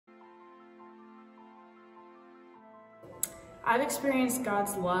I've experienced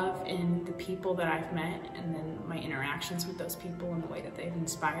God's love in the people that I've met, and then my interactions with those people and the way that they've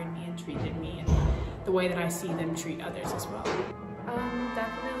inspired me and treated me, and the way that I see them treat others as well.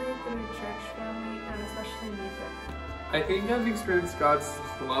 Definitely through church family, and especially music. I think I've experienced God's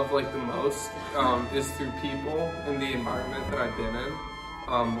love like the most is through people and the environment that I've been in.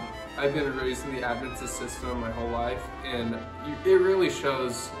 I've been raised in the Adventist system my whole life, and it really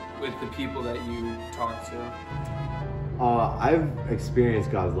shows with the people that you talk to. I've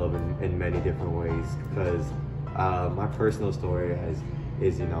experienced God's love in many different ways, because my personal story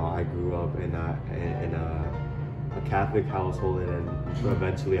is I grew up in a Catholic household, and then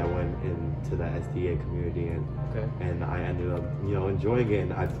eventually I went into the SDA community, and I ended up enjoying it.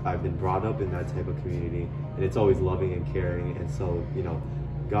 And I've been brought up in that type of community, and it's always loving and caring, and so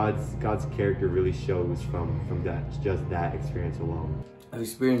God's character really shows from that experience alone. I've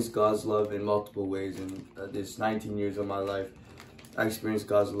experienced God's love in multiple ways in this 19 years of my life. I experienced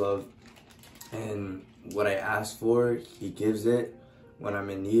God's love, and what I ask for, He gives it. When I'm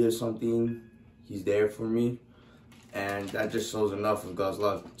in need of something, He's there for me, and that just shows enough of God's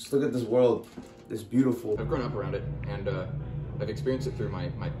love. Just look at this world, it's beautiful. I've grown up around it, and I've experienced it through my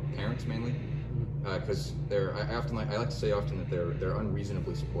parents mainly, because I like to say often that they're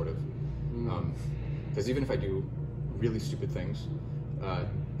unreasonably supportive. Because even if I do really stupid things,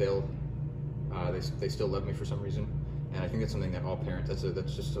 they still love me for some reason, and I think that's something that all parents.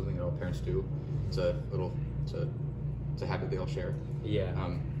 That's just something that all parents do. It's a habit they all share. Yeah.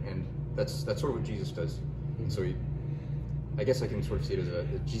 And that's sort of what Jesus does. And so I guess I can sort of see it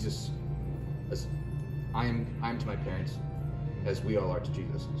as Jesus, as I am to my parents, as we all are to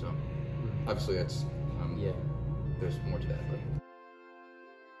Jesus. So obviously that's there's more to that, but.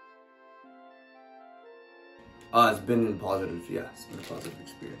 It's been positive, yeah. It's been a positive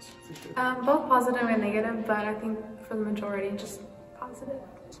experience, for sure. Both positive and negative, but I think for the majority, just positive.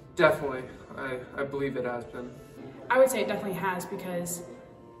 Definitely, I believe it has been. I would say it definitely has, because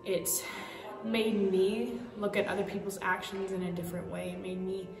it's made me look at other people's actions in a different way. It made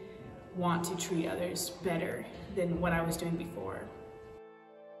me want to treat others better than what I was doing before.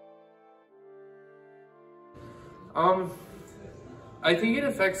 I think it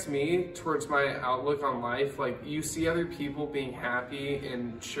affects me towards my outlook on life. Like, you see other people being happy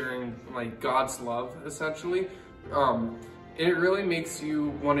and sharing like God's love, essentially. It really makes you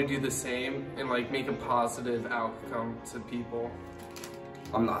want to do the same and like make a positive outcome to people.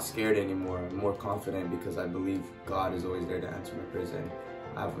 I'm not scared anymore. I'm more confident because I believe God is always there to answer my prayers. And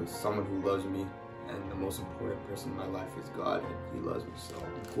I have someone who loves me, and the most important person in my life is God, and He loves me, so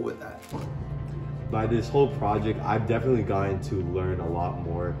I'm cool with that. By this whole project, I've definitely gotten to learn a lot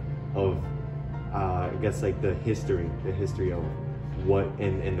more of, I guess, like the history of what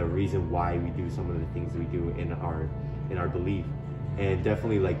and the reason why we do some of the things we do in our belief, and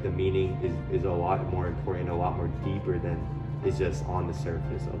definitely like the meaning is a lot more important, a lot more deeper than is just on the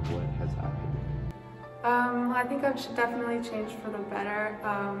surface of what has happened. I think I've definitely changed for the better.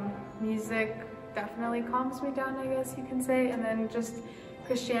 Music definitely calms me down, I guess you can say, and then just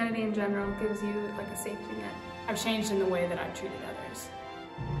Christianity in general gives you like a safety net. I've changed in the way that I've treated others.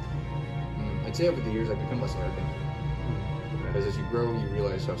 I'd say over the years I've become less arrogant. Because as you grow, you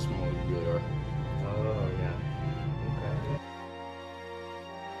realize how small you really are. Oh, yeah. Okay.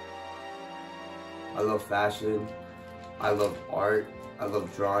 I love fashion. I love art. I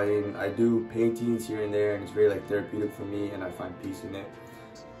love drawing. I do paintings here and there, and it's very like therapeutic for me, and I find peace in it.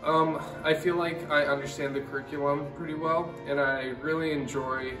 I feel like I understand the curriculum pretty well, and I really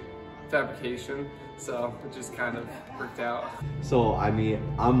enjoy fabrication, so it just kind of worked out. So I mean,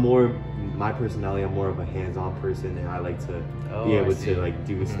 my personality, I'm more of a hands-on person, and I like to be able to like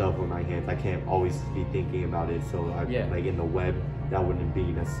do stuff with my hands. I can't always be thinking about it, so like in the web, that wouldn't be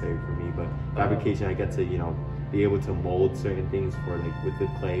necessary for me. But fabrication, I get to be able to mold certain things for like with the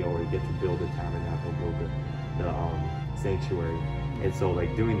clay, or get to build a tabernacle, build the sanctuary. And so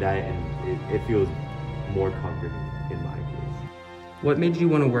like doing that, and it feels more comforting in my case. What made you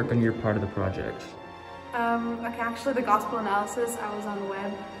want to work on your part of the project? Okay, actually the gospel analysis, I was on the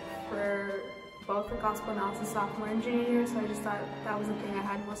web for both the gospel analysis sophomore and junior year, so I just thought that was the thing I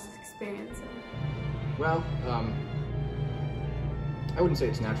had most experience in. Well, I wouldn't say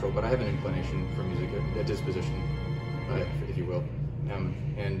it's natural, but I have an inclination for music, a disposition, if you will.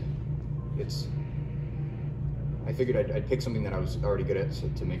 And I figured I'd pick something that I was already good at, so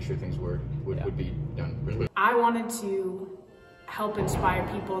to make sure things would be done. I wanted to help inspire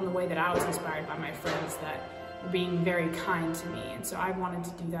people in the way that I was inspired by my friends that were being very kind to me, and so I wanted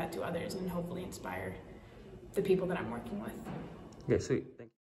to do that to others and hopefully inspire the people that I'm working with. Okay, sweet. Thank you.